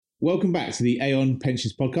Welcome back to the Aon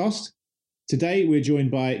Pensions Podcast. Today we're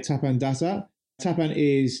joined by Tapan Datta. Tapan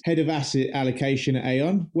is Head of Asset Allocation at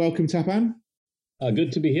Aon. Welcome, Tapan.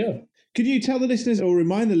 Good to be here. Could you tell the listeners or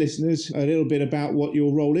remind the listeners a little bit about what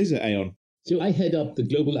your role is at Aon? So I head up the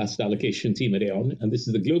global asset allocation team at Aon, and this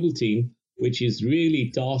is the global team which is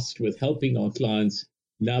really tasked with helping our clients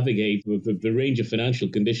navigate the range of financial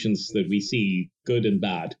conditions that we see, good and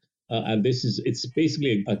bad. It's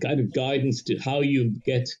basically a kind of guidance to how you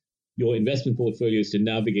get your investment portfolios to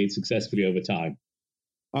navigate successfully over time.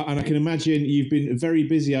 And I can imagine you've been very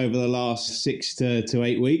busy over the last 6 to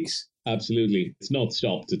 8 weeks. Absolutely. It's not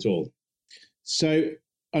stopped at all. So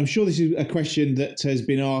I'm sure this is a question that has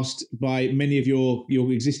been asked by many of your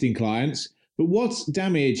existing clients, but what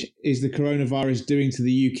damage is the coronavirus doing to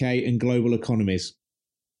the UK and global economies?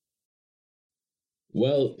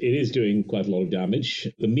 Well, it is doing quite a lot of damage.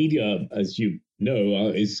 The media, as you know,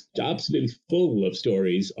 is absolutely full of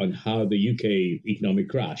stories on how the UK economic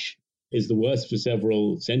crash is the worst for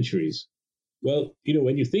several centuries. Well,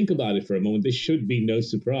 when you think about it for a moment, this should be no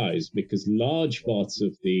surprise because large parts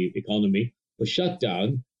of the economy were shut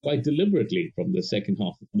down quite deliberately from the second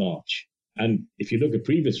half of March. And if you look at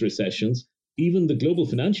previous recessions, even the global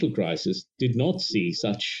financial crisis did not see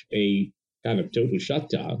such a kind of total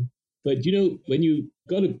shutdown. But, when you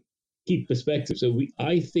got to keep perspective,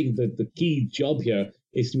 I think that the key job here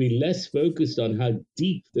is to be less focused on how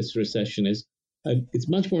deep this recession is. And it's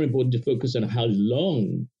much more important to focus on how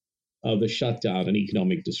long the shutdown and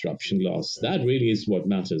economic disruption lasts. That really is what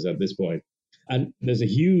matters at this point. And there's a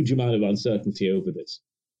huge amount of uncertainty over this.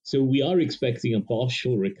 So we are expecting a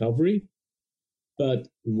partial recovery, but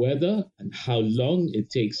whether and how long it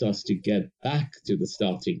takes us to get back to the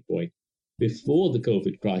starting point before the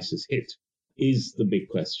COVID crisis hit is the big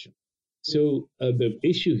question. So the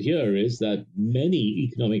issue here is that many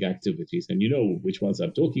economic activities, and you know which ones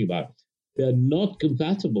I'm talking about, they're not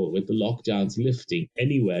compatible with the lockdowns lifting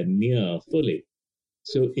anywhere near fully.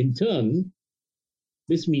 So in turn,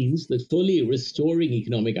 this means that fully restoring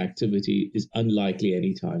economic activity is unlikely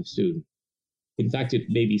anytime soon. In fact, it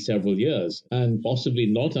may be several years, and possibly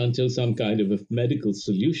not until some kind of a medical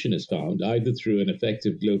solution is found, either through an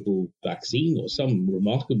effective global vaccine or some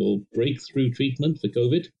remarkable breakthrough treatment for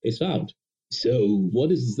COVID is found. So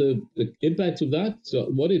what is the impact of that? So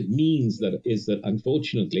what it means is that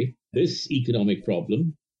unfortunately, this economic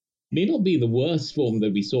problem may not be the worst form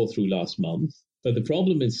that we saw through last month, but the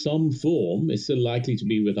problem in some form is still likely to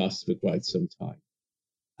be with us for quite some time.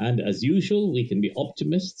 And as usual, we can be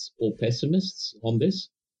optimists or pessimists on this.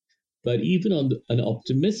 But even on an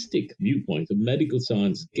optimistic viewpoint of medical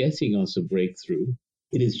science getting us a breakthrough,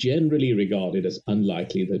 it is generally regarded as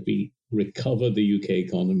unlikely that we recover the UK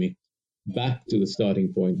economy back to the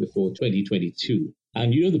starting point before 2022.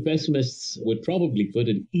 And the pessimists would probably put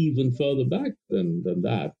it even further back than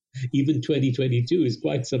that. Even 2022 is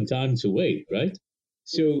quite some time to wait, right?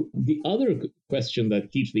 So the other question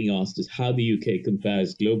that keeps being asked is how the UK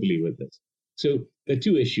compares globally with this. So there are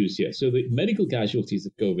two issues here. So the medical casualties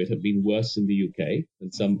of COVID have been worse in the UK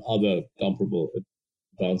than some other comparable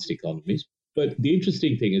advanced economies. But the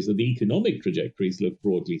interesting thing is that the economic trajectories look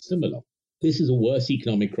broadly similar. This is a worse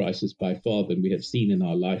economic crisis by far than we have seen in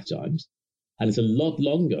our lifetimes. And it's a lot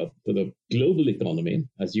longer for the global economy,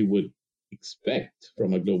 as you would expect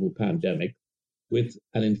from a global pandemic, with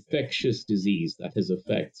an infectious disease that has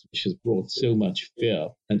effects which has brought so much fear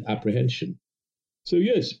and apprehension. So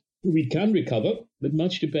yes, we can recover, but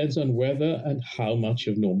much depends on whether and how much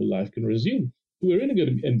of normal life can resume. We're in a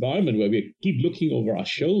good environment where we keep looking over our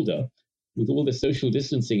shoulder with all the social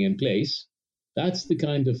distancing in place. That's the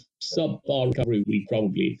kind of subpar recovery we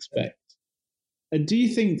probably expect. And do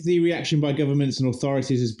you think the reaction by governments and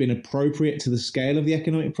authorities has been appropriate to the scale of the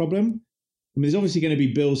economic problem? I mean, there's obviously going to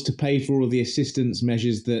be bills to pay for all of the assistance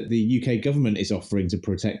measures that the UK government is offering to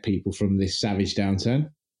protect people from this savage downturn.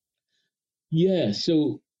 Yeah,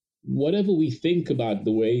 so whatever we think about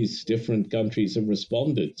the ways different countries have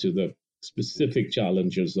responded to the specific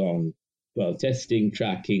challenges on, testing,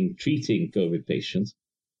 tracking, treating COVID patients,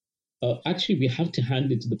 actually we have to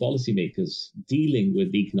hand it to the policymakers dealing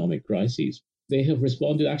with the economic crises. They have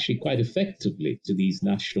responded actually quite effectively to these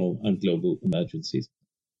national and global emergencies.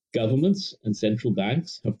 Governments and central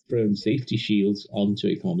banks have thrown safety shields onto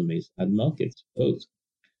economies and markets, both.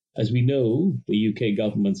 As we know, the UK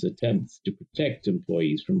government's attempts to protect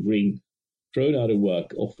employees from being thrown out of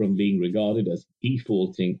work or from being regarded as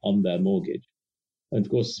defaulting on their mortgage. And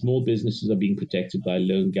of course, small businesses are being protected by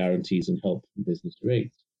loan guarantees and help from business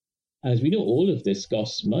rates. As we know, all of this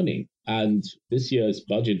costs money, and this year's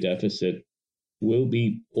budget deficit will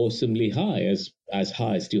be awesomely high, as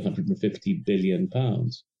high as £250 billion.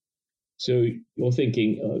 So you're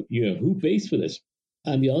thinking, who pays for this?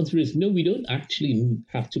 And the answer is no, we don't actually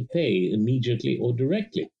have to pay immediately or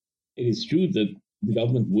directly. It is true that the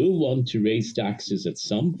government will want to raise taxes at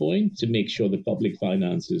some point to make sure the public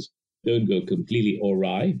finances don't go completely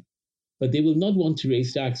awry, but they will not want to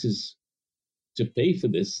raise taxes to pay for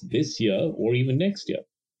this year or even next year,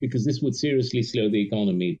 because this would seriously slow the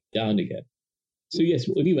economy down again. So yes,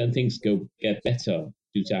 only when things get better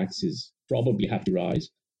do taxes probably have to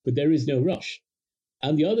rise, but there is no rush.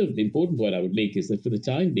 And the other important point I would make is that for the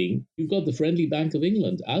time being, you've got the friendly Bank of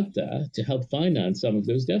England out there to help finance some of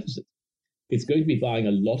those deficits. It's going to be buying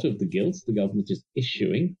a lot of the gilts the government is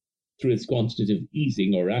issuing through its quantitative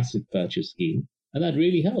easing or asset purchase scheme, and that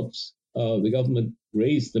really helps. The government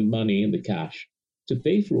raised the money and the cash to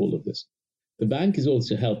pay for all of this. The bank is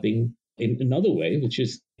also helping in another way, which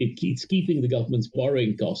is it keeps keeping the government's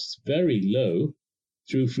borrowing costs very low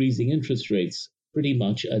through freezing interest rates pretty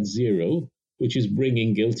much at zero, which is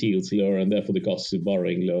bringing gilt yields lower and therefore the costs of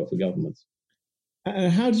borrowing lower for governments.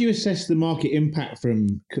 How do you assess the market impact from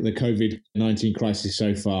the COVID-19 crisis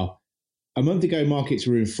so far? A month ago, markets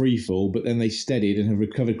were in free fall, but then they steadied and have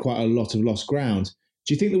recovered quite a lot of lost ground.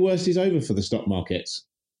 Do you think the worst is over for the stock markets?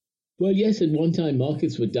 Well, yes, at one time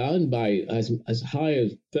markets were down by as high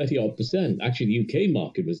as 30 odd percent. Actually, the UK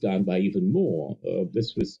market was down by even more.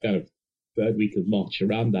 This was kind of third week of March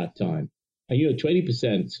around that time. And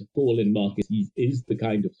 20% fall in markets is the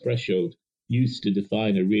kind of threshold used to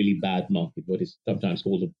define a really bad market, what is sometimes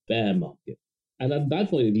called a bear market. And at that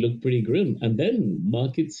point, it looked pretty grim. And then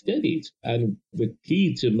markets steadied. And the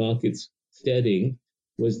key to markets steadying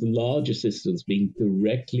was the large assistance being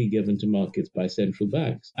directly given to markets by central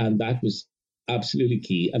banks. And that was absolutely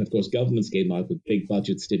key. And of course, governments came out with big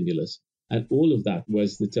budget stimulus. And all of that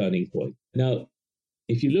was the turning point. Now,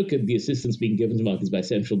 if you look at the assistance being given to markets by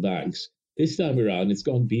central banks, this time around, it's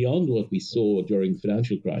gone beyond what we saw during the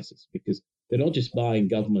financial crisis, because they're not just buying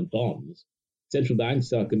government bonds. Central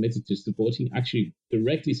banks are committed to actually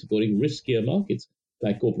directly supporting riskier markets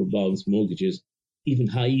like corporate bonds, mortgages, even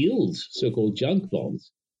high yields, so-called junk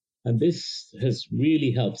bonds. And this has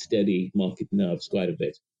really helped steady market nerves quite a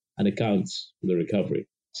bit and accounts for the recovery.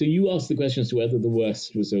 So you asked the question as to whether the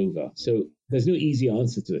worst was over. So there's no easy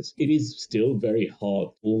answer to this. It is still very hard.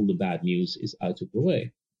 All the bad news is out of the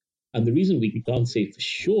way. And the reason we can't say for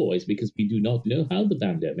sure is because we do not know how the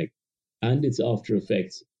pandemic and its after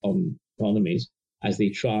effects on economies as they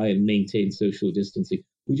try and maintain social distancing.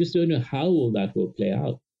 We just don't know how all that will play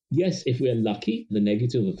out. Yes, if we're lucky, the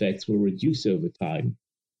negative effects will reduce over time,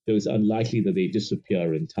 though it's unlikely that they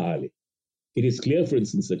disappear entirely. It is clear, for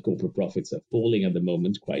instance, that corporate profits are falling at the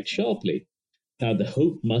moment quite sharply. Now, the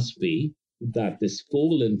hope must be that this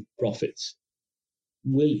fall in profits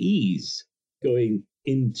will ease going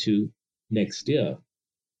into next year.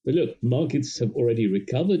 But look, markets have already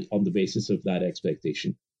recovered on the basis of that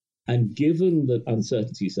expectation. And given that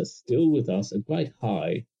uncertainties are still with us and quite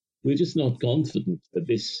high, we're just not confident that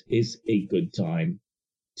this is a good time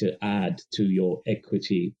to add to your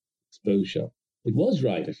equity exposure. It was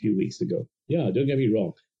right a few weeks ago. Yeah, don't get me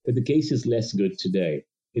wrong. But the case is less good today.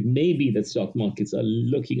 It may be that stock markets are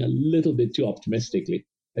looking a little bit too optimistically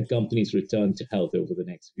at companies' return to health over the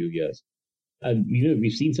next few years. And,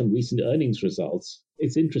 we've seen some recent earnings results.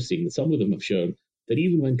 It's interesting that some of them have shown that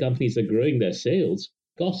even when companies are growing their sales,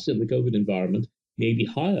 costs in the COVID environment may be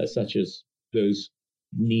higher, such as those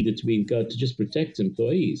needed to be incurred to just protect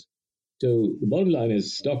employees. So the bottom line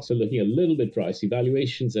is stocks are looking a little bit pricey.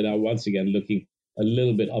 Valuations are now once again looking a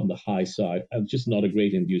little bit on the high side and just not a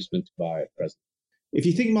great inducement to buy at present. If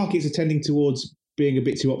you think markets are tending towards being a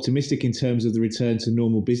bit too optimistic in terms of the return to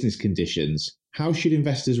normal business conditions, how should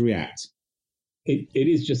investors react? It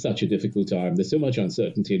is just such a difficult time. There's so much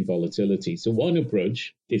uncertainty and volatility. So one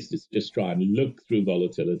approach is to just try and look through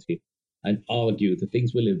volatility and argue that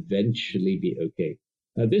things will eventually be okay.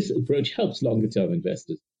 Now, this approach helps longer term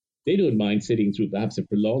investors. They don't mind sitting through perhaps a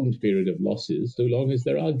prolonged period of losses so long as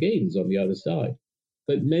there are gains on the other side.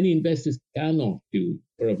 But many investors cannot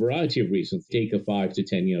for a variety of reasons, take a 5 to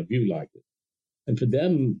 10 year view like this. And for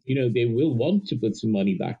them, they will want to put some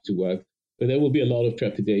money back to work, but there will be a lot of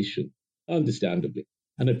trepidation, understandably.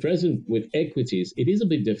 And at present, with equities, it is a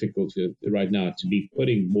bit difficult right now to be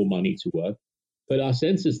putting more money to work. But our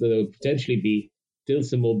sense is that there will potentially be still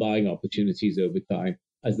some more buying opportunities over time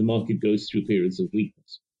as the market goes through periods of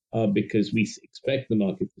weakness, because we expect the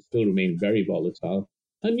market to still remain very volatile.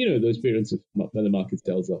 And, those periods when the market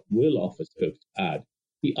sells off will offer scope to add.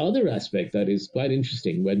 The other aspect that is quite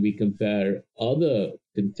interesting when we compare other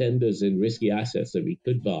contenders in risky assets that we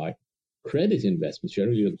could buy, credit investments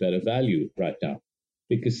generally look better value right now,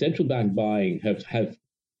 because central bank buying have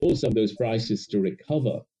some of those prices to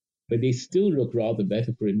recover, but they still look rather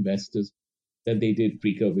better for investors than they did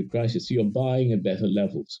pre-COVID crisis. So you're buying at better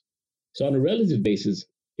levels. So on a relative basis,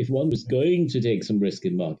 if one was going to take some risk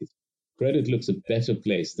in markets, credit looks a better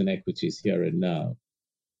place than equities here and now.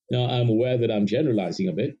 Now, I'm aware that I'm generalizing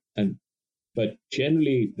a bit, but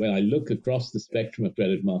generally, when I look across the spectrum of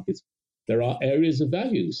credit markets, there are areas of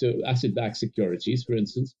value. So asset-backed securities, for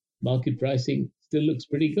instance, market pricing still looks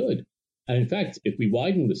pretty good. And in fact, if we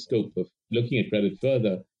widen the scope of looking at credit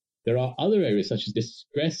further, there are other areas such as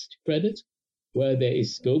distressed credit, where there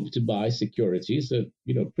is scope to buy securities at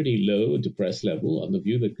pretty low, depressed level on the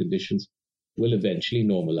view that conditions will eventually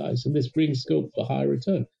normalize. And this brings scope for higher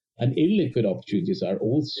return. And illiquid opportunities are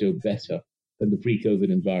also better than the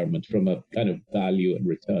pre-COVID environment from a kind of value and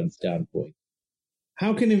return standpoint.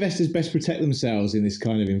 How can investors best protect themselves in this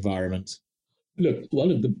kind of environment? Look,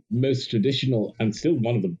 one of the most traditional and still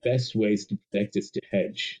one of the best ways to protect is to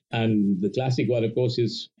hedge. And the classic one, of course,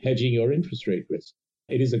 is hedging your interest rate risk.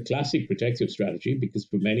 It is a classic protective strategy because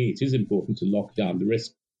for many, it is important to lock down the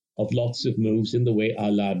risk of lots of moves in the way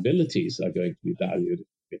our liabilities are going to be valued.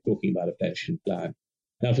 We're talking about a pension plan.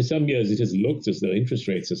 Now, for some years, it has looked as though interest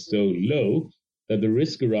rates are so low that the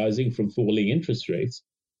risk arising from falling interest rates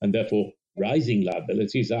and therefore rising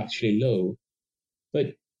liability is actually low.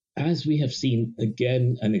 But as we have seen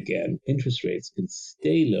again and again, interest rates can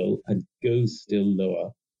stay low and go still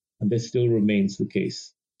lower. And this still remains the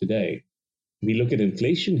case today. We look at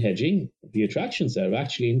inflation hedging, the attractions there have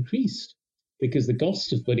actually increased because the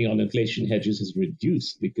cost of putting on inflation hedges is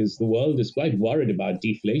reduced because the world is quite worried about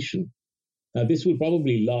deflation. Now, this will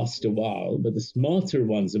probably last a while, but the smarter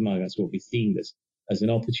ones among us will be seeing this as an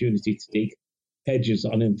opportunity to take hedges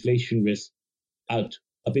on inflation risk out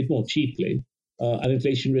a bit more cheaply, and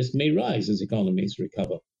inflation risk may rise as economies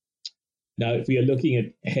recover. Now, if we are looking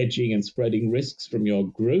at hedging and spreading risks from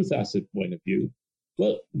your growth asset point of view,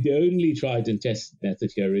 well, the only tried and tested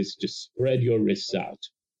method here is to spread your risks out.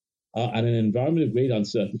 And in an environment of great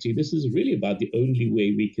uncertainty, this is really about the only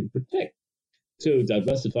way we can protect. So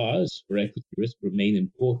diversifiers for equity risk remain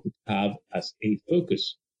important to have as a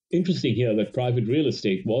focus. Interesting here that private real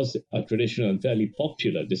estate was a traditional and fairly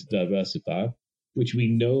popular diversifier, which we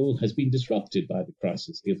know has been disrupted by the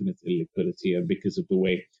crisis, given its illiquidity and because of the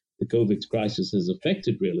way the COVID crisis has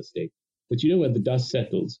affected real estate. But when the dust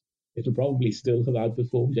settles, it'll probably still have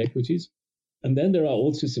outperformed equities. And then there are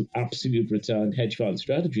also some absolute return hedge fund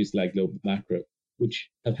strategies like Global Macro, which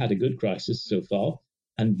have had a good crisis so far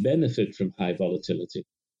and benefit from high volatility.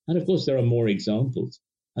 And of course, there are more examples.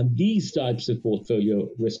 And these types of portfolio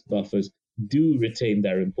risk buffers do retain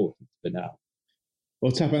their importance for now.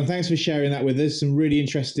 Well, Tapan, thanks for sharing that with us. Some really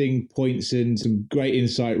interesting points and some great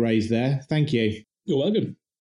insight raised there. Thank you. You're welcome.